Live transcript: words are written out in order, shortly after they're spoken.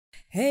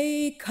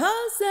Hey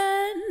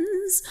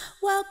cousins,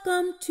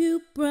 welcome to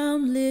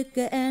Brown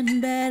Liquor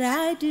and Bad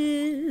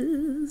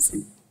Ideas.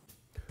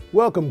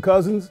 Welcome,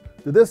 cousins,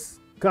 to this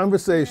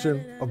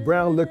conversation of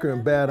Brown Liquor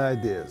and Bad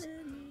Ideas.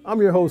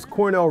 I'm your host,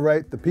 Cornell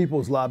Wright, the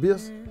People's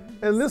Lobbyist.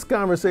 And in this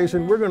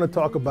conversation, we're going to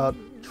talk about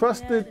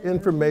trusted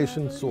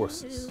information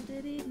sources.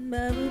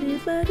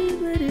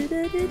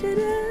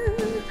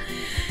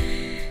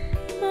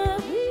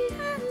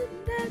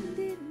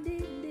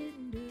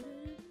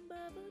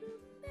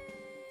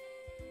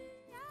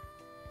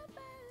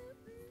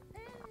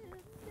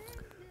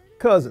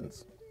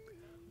 Cousins,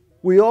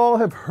 we all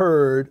have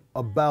heard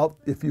about,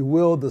 if you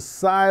will, the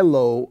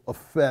silo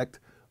effect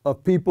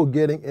of people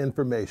getting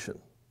information.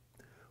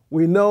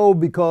 We know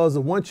because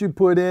of once you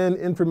put in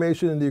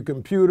information into your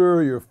computer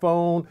or your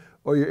phone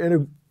or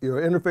you're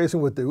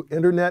interfacing with the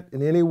internet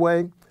in any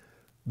way,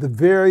 the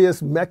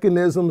various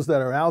mechanisms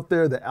that are out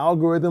there, the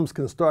algorithms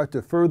can start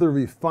to further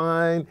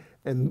refine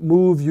and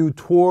move you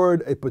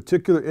toward a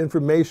particular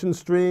information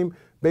stream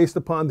based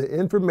upon the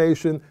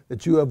information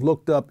that you have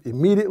looked up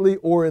immediately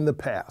or in the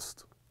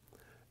past.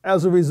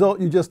 As a result,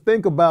 you just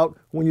think about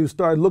when you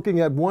start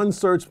looking at one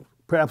search,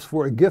 perhaps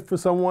for a gift for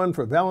someone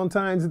for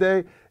Valentine's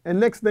Day, and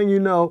next thing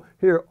you know,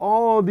 here are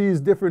all these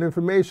different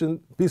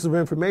pieces of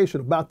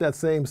information about that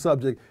same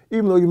subject,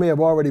 even though you may have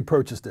already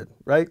purchased it,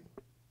 right?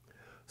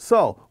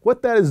 So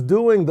what that is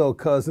doing, though,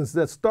 cousins, is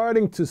that's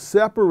starting to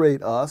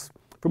separate us.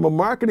 From a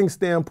marketing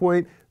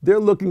standpoint, they're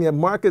looking at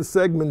market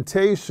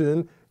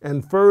segmentation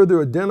and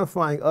further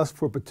identifying us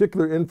for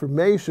particular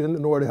information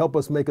in order to help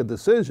us make a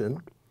decision.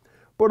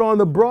 But on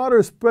the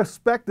broader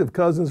perspective,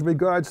 cousins, in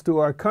regards to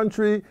our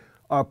country,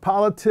 our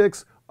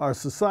politics, our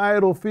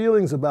societal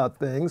feelings about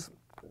things,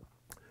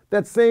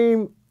 that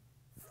same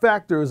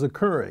factor is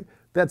occurring.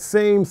 That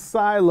same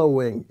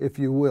siloing, if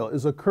you will,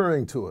 is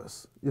occurring to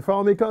us. You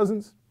follow me,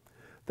 cousins?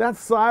 That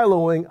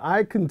siloing,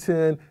 I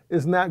contend,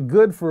 is not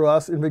good for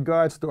us in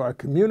regards to our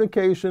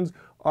communications,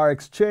 our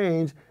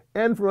exchange,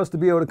 and for us to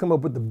be able to come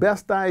up with the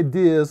best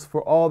ideas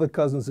for all the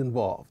cousins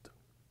involved.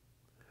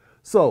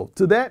 So,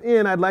 to that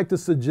end, I'd like to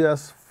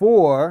suggest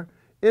 4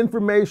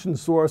 information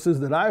sources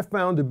that I've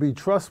found to be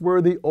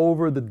trustworthy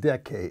over the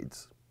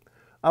decades.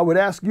 I would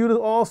ask you to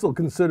also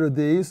consider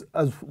these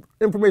as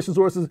information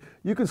sources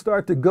you can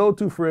start to go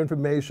to for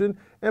information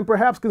and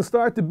perhaps can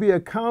start to be a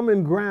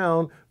common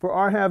ground for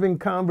our having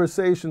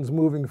conversations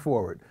moving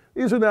forward.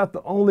 These are not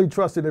the only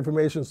trusted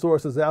information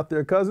sources out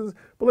there, cousins,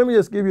 but let me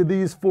just give you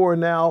these 4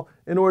 now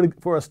in order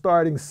for a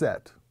starting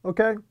set,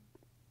 okay?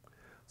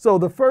 So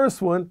the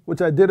first one,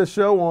 which I did a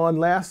show on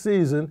last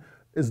season,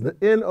 is the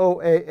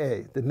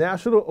NOAA, the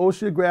National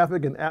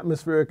Oceanographic and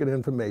Atmospheric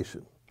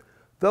Information.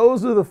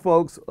 Those are the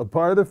folks, a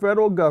part of the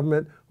federal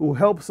government, who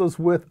helps us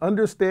with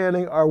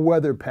understanding our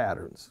weather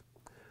patterns.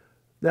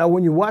 Now,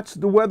 when you watch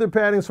the weather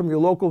patterns from your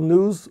local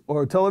news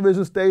or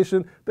television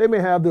station, they may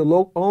have their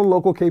own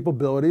local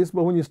capabilities,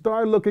 but when you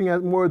start looking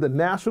at more of the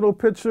national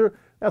picture,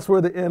 that's where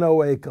the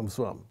NOAA comes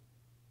from.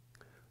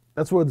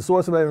 That's where the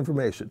source of that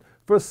information.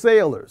 For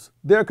sailors,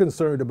 they're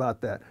concerned about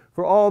that.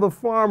 For all the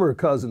farmer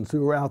cousins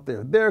who are out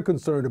there, they're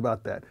concerned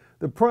about that.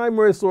 The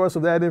primary source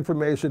of that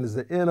information is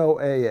the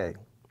NOAA.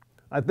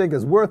 I think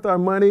it's worth our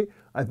money.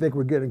 I think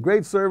we're getting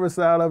great service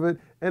out of it.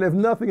 And if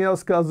nothing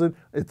else, cousin,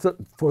 it's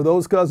for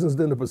those cousins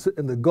in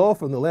the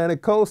Gulf and the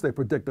Atlantic coast, they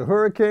predict the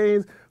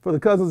hurricanes. For the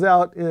cousins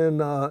out in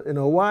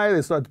Hawaii,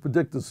 they start to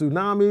predict the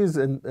tsunamis.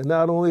 And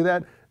not only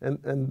that,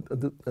 and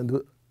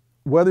the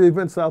weather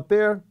events out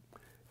there,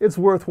 it's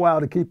worthwhile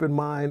to keep in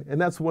mind.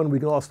 And that's one we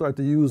can all start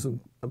to use and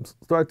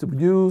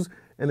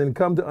then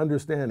come to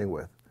understanding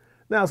with.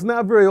 Now, it's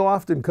not very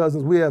often,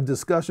 cousins, we have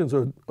discussions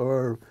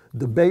or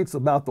debates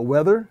about the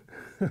weather,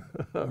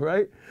 all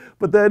right?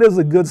 But that is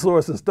a good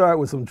source to start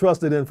with some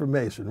trusted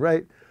information,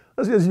 right?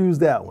 Let's just use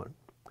that one.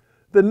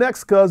 The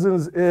next,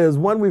 cousins, is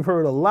one we've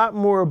heard a lot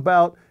more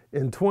about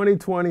in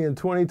 2020 and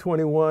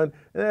 2021, and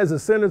that is the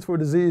Centers for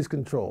Disease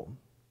Control.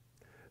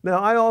 Now,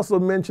 I also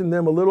mentioned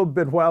them a little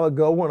bit while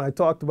ago when I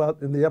talked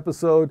about, in the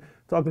episode,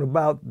 talking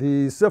about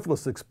the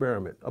syphilis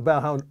experiment,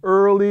 about how an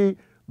early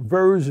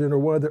version, or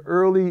one of the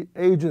early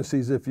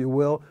agencies, if you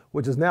will,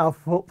 which is now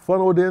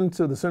funneled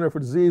into the Center for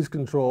Disease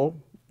Control,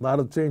 a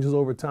lot of changes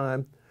over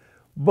time.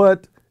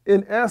 But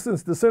in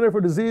essence, the Center for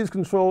Disease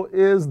Control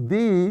is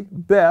the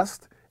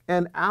best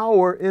and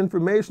our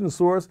information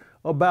source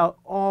about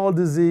all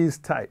disease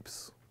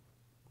types.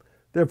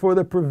 They're for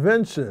the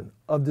prevention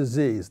of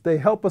disease. They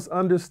help us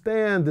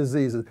understand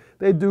diseases.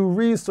 They do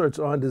research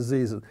on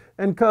diseases.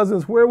 And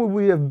cousins, where would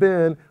we have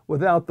been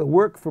without the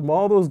work from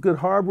all those good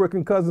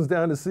hardworking cousins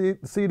down to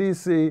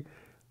CDC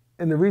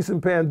in the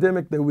recent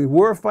pandemic that we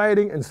were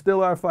fighting and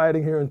still are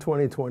fighting here in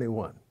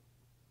 2021?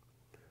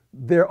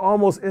 They're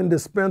almost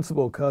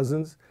indispensable,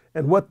 cousins.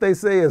 And what they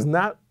say is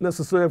not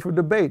necessary for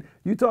debate.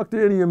 You talk to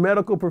any of your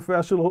medical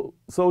professional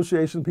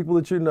association, people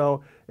that you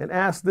know, and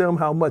ask them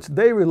how much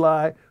they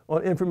rely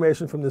on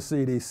information from the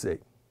CDC.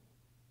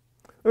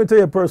 Let me tell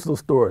you a personal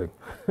story.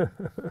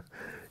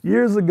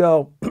 Years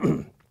ago,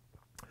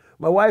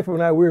 my wife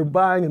and I, we were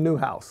buying a new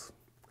house.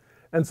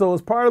 And so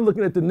as part of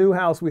looking at the new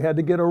house, we had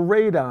to get a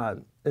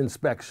radon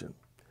inspection.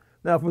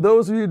 Now, for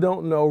those of you who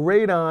don't know,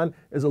 radon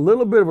is a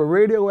little bit of a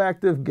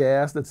radioactive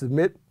gas that's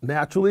emitted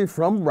naturally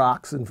from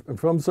rocks and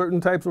from certain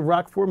types of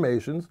rock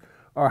formations.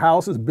 Our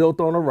house is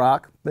built on a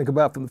rock. Think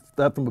about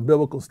that from a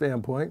biblical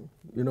standpoint,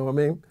 you know what I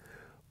mean?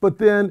 But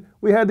then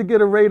we had to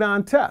get a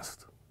radon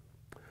test.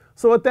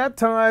 So at that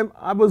time,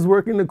 I was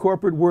working in the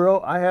corporate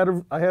world. I had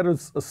a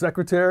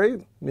secretary,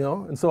 you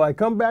know, and so I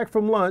come back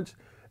from lunch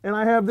and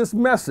I have this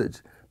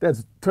message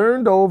that's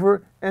turned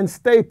over and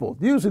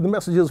stapled. Usually the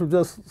messages were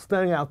just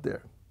staying out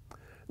there.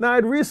 Now,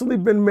 I'd recently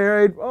been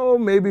married,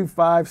 maybe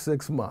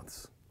 5-6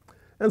 months.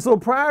 And so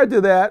prior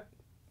to that,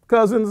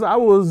 cousins, I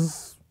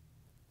was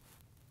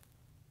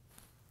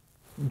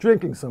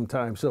drinking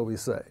sometimes, shall we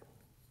say.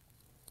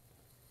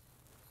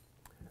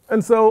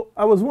 And so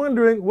I was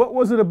wondering, what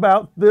was it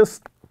about this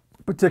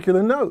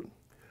particular note?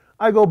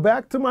 I go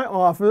back to my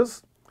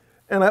office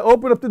and I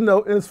open up the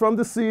note and it's from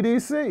the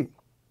CDC.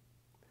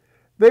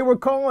 They were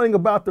calling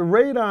about the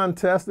radon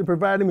test and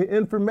providing me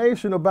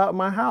information about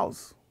my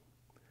house.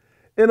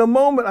 In a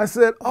moment, I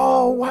said,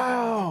 oh,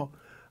 wow.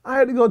 I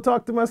had to go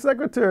talk to my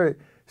secretary.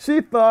 She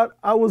thought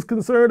I was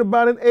concerned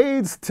about an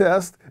AIDS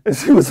test, and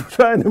she was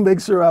trying to make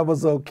sure I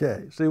was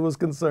okay. She was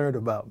concerned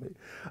about me.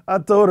 I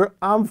told her,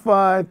 I'm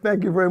fine.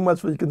 Thank you very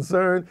much for your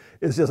concern.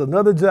 It's just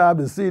another job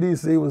the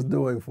CDC was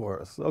doing for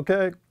us,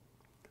 okay?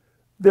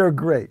 They're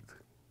great.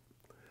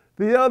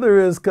 The other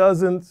is,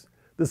 cousins,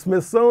 the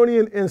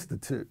Smithsonian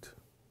Institute.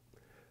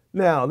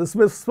 Now, the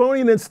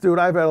Smithsonian Institute,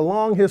 I've had a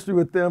long history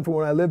with them from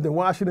when I lived in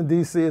Washington,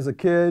 D.C. as a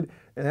kid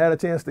and had a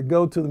chance to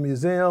go to the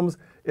museums.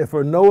 If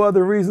for no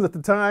other reason at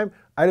the time,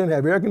 I didn't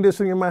have air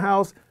conditioning in my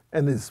house,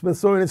 and the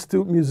Smithsonian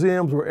Institute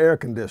museums were air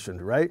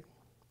conditioned, right?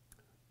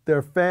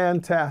 They're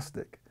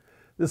fantastic.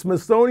 The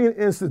Smithsonian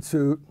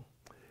Institute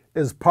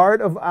is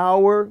part of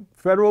our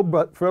federal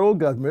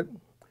government,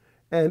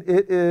 and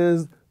it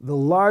is the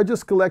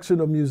largest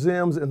collection of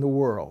museums in the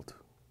world,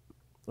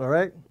 all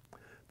right?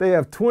 They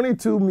have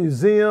 22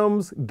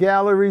 museums,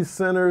 galleries,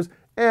 centers,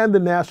 and the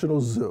National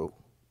Zoo.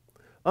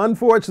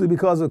 Unfortunately,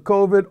 because of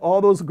COVID,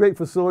 all those great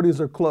facilities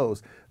are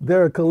closed.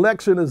 Their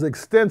collection is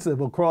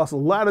extensive across a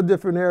lot of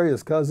different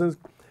areas, cousins.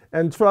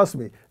 And trust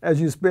me, as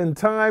you spend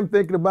time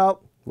thinking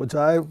about, which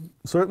I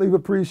certainly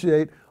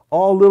appreciate,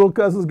 all little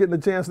cousins getting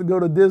a chance to go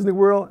to Disney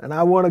World, and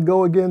I want to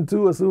go again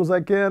too as soon as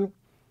I can,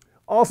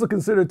 also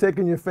consider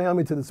taking your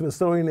family to the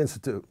Smithsonian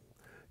Institute.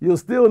 You'll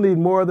still need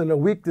more than a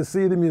week to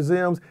see the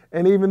museums,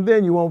 and even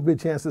then you won't get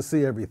a chance to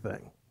see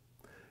everything.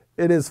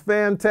 It is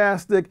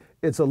fantastic.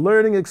 It's a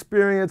learning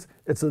experience.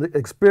 It's an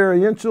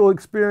experiential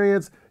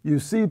experience. You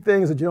see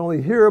things that you only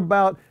hear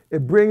about.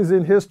 It brings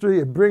in history.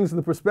 It brings in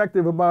the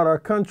perspective about our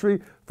country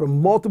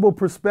from multiple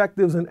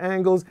perspectives and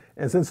angles.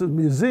 And since it's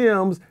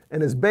museums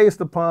and it's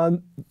based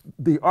upon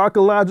the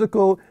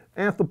archaeological,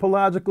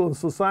 anthropological, and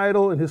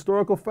societal and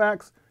historical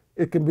facts,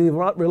 it can be a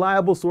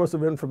reliable source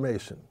of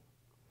information.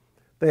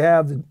 They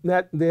have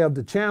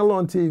the channel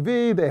on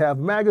TV, they have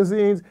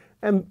magazines,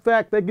 and in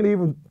fact, they can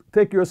even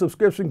take your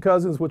subscription,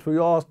 cousins, which we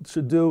all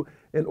should do,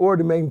 in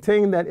order to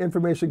maintain that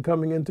information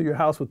coming into your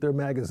house with their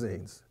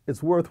magazines.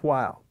 It's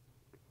worthwhile.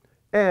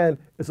 And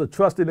it's a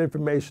trusted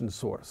information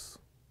source.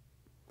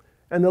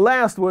 And the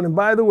last one, and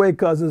by the way,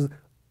 cousins,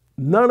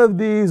 none of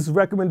these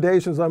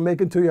recommendations I'm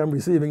making to you, I'm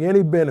receiving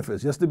any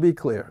benefits, just to be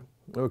clear,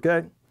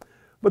 okay?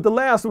 But the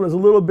last one is a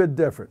little bit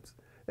different,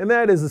 and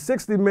that is the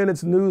 60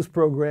 Minutes news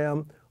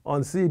program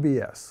on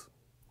CBS.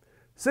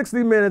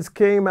 60 Minutes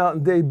came out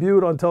and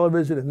debuted on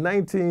television in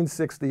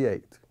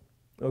 1968,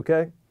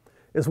 okay?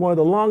 It's one of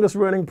the longest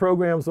running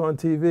programs on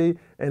TV,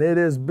 and it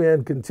has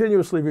been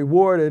continuously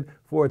rewarded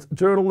for its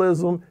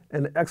journalism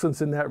and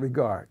excellence in that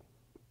regard.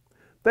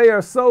 They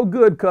are so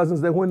good,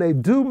 cousins, that when they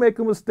do make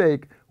a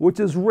mistake, which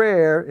is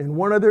rare in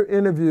one of their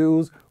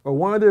interviews or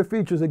one of their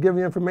features they give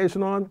you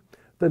information on,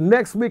 the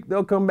next week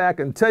they'll come back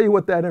and tell you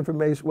what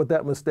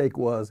that mistake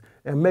was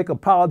and make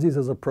apologies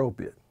as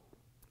appropriate.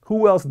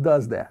 Who else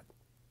does that?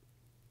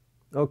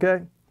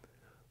 Okay?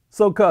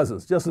 So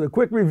cousins, just as a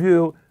quick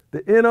review,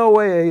 the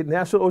NOAA,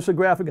 National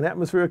Oceanographic and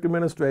Atmospheric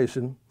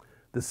Administration,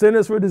 the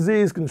Centers for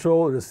Disease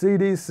Control, or the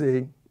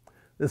CDC,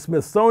 the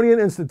Smithsonian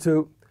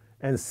Institute,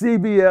 and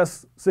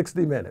CBS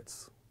 60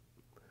 Minutes.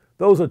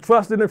 Those are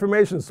trusted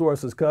information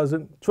sources,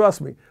 cousin. Trust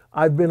me,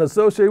 I've been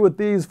associated with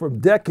these for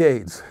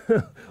decades,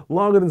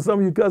 longer than some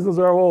of you cousins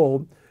are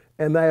old,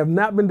 and I have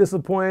not been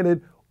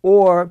disappointed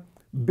or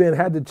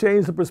had to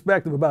change the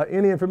perspective about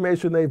any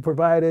information they've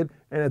provided,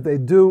 and if they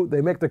do,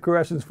 they make the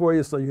corrections for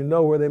you so you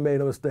know where they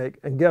made a mistake.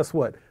 And guess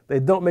what?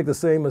 They don't make the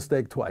same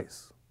mistake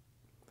twice.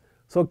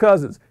 So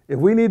cousins, if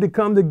we need to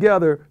come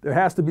together, there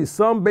has to be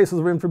some basis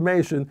of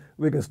information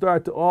we can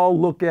start to all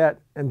look at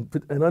and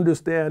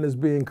understand as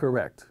being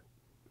correct.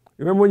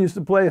 Remember when you used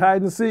to play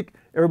hide and seek?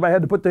 Everybody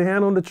had to put their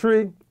hand on the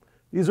tree?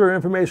 These are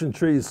information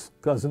trees,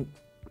 cousin.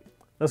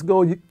 Let's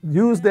go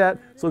use that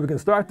so we can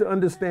start to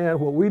understand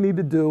what we need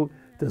to do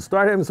to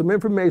start having some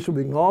information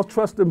we can all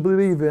trust and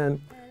believe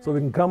in so we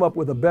can come up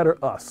with a better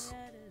us.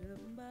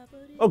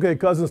 Okay,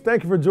 cousins,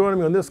 thank you for joining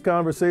me on this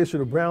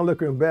conversation of brown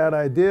liquor and bad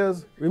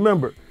ideas.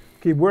 Remember,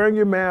 keep wearing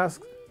your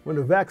mask. When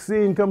the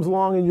vaccine comes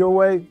along in your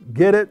way,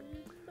 get it.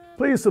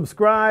 Please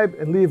subscribe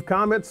and leave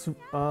comments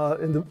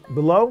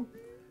below.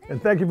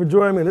 And thank you for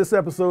joining me in this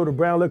episode of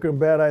Brown Liquor and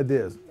Bad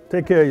Ideas.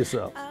 Take care of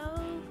yourself.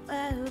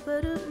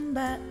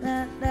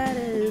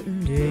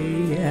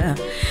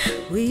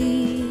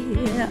 We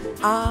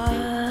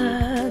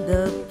are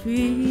the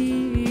people.